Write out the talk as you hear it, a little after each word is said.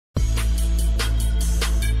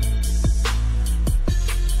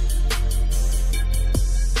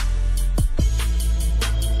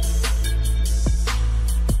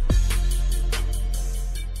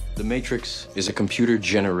Matrix is a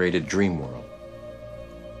computer-generated dream world,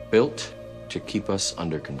 built to keep us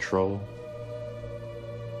under control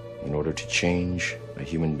in order to change a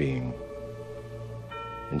human being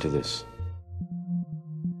into this.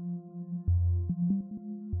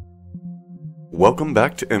 Welcome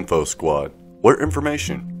back to Info Squad, where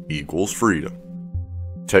information equals freedom.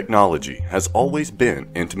 Technology has always been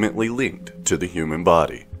intimately linked to the human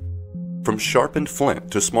body. From sharpened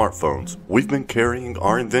flint to smartphones, we've been carrying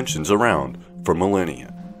our inventions around for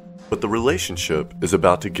millennia. But the relationship is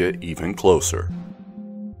about to get even closer.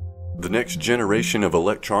 The next generation of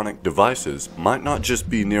electronic devices might not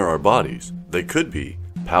just be near our bodies, they could be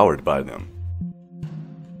powered by them.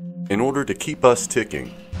 In order to keep us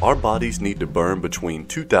ticking, our bodies need to burn between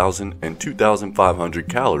 2,000 and 2,500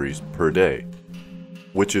 calories per day,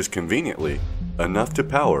 which is conveniently enough to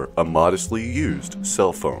power a modestly used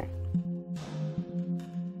cell phone.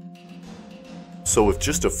 So if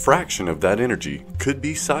just a fraction of that energy could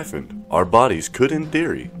be siphoned, our bodies could in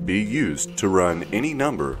theory be used to run any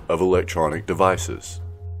number of electronic devices.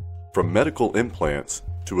 From medical implants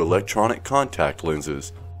to electronic contact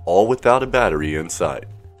lenses, all without a battery inside.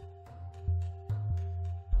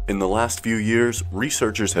 In the last few years,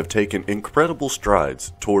 researchers have taken incredible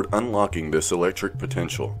strides toward unlocking this electric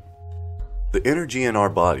potential. The energy in our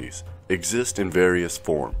bodies exists in various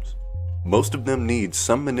forms. Most of them need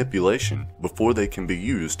some manipulation before they can be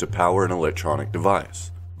used to power an electronic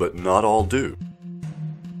device, but not all do.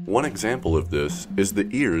 One example of this is the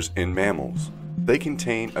ears in mammals. They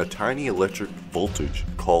contain a tiny electric voltage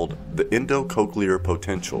called the endocochlear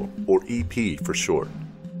potential, or EP for short.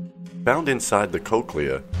 Found inside the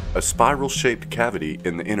cochlea, a spiral-shaped cavity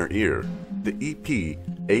in the inner ear, the EP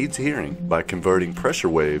aids hearing by converting pressure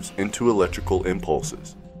waves into electrical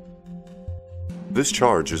impulses. This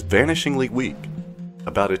charge is vanishingly weak,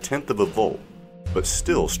 about 1/10 of a volt, but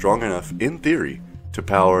still strong enough in theory to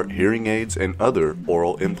power hearing aids and other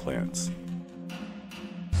oral implants.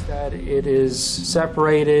 That it is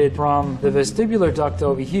separated from the vestibular duct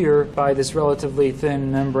over here by this relatively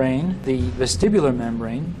thin membrane, the vestibular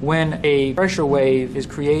membrane. When a pressure wave is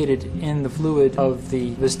created in the fluid of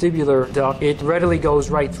the vestibular duct, it readily goes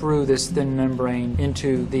right through this thin membrane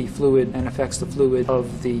into the fluid and affects the fluid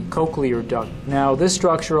of the cochlear duct. Now this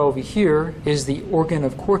structure over here is the organ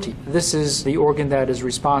of Corti. This is the organ that is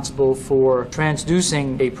responsible for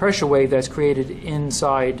transducing a pressure wave that's created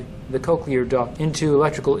inside the cochlear duct into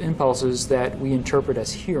electrical impulses that we interpret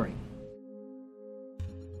as hearing.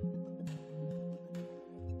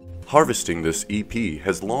 Harvesting this EP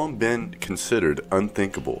has long been considered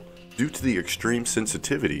unthinkable due to the extreme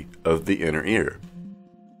sensitivity of the inner ear.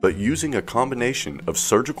 But using a combination of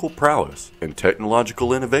surgical prowess and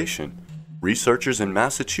technological innovation, researchers in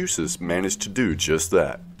Massachusetts managed to do just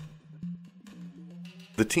that.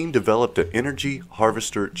 The team developed an energy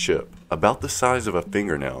harvester chip about the size of a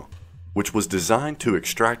fingernail, which was designed to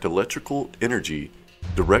extract electrical energy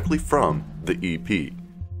directly from the EP.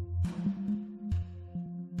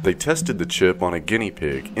 They tested the chip on a guinea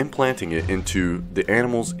pig, implanting it into the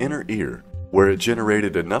animal's inner ear, where it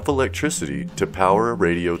generated enough electricity to power a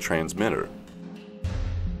radio transmitter.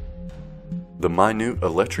 The minute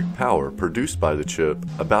electric power produced by the chip,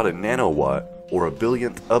 about a nanowatt or a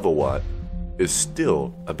billionth of a watt, is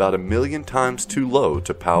still about 1,000,000 times too low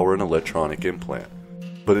to power an electronic implant.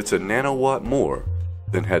 But it's a nanowatt more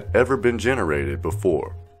than had ever been generated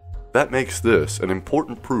before. That makes this an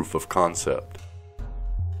important proof of concept.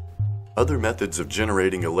 Other methods of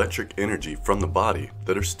generating electric energy from the body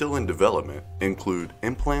that are still in development include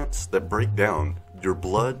implants that break down your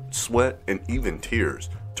blood, sweat, and even tears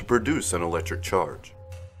to produce an electric charge.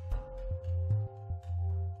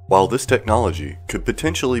 While this technology could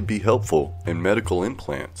potentially be helpful in medical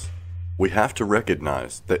implants, we have to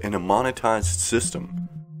recognize that in a monetized system,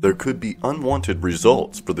 there could be unwanted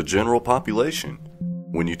results for the general population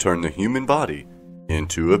when you turn the human body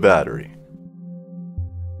into a battery.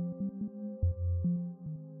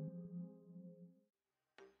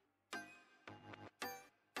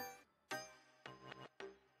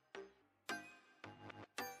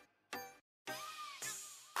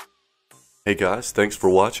 Hey guys, thanks for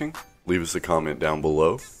watching. Leave us a comment down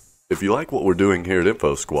below. If you like what we're doing here at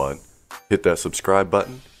Info Squad, hit that subscribe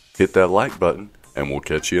button, hit that like button, and we'll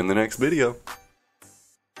catch you in the next video.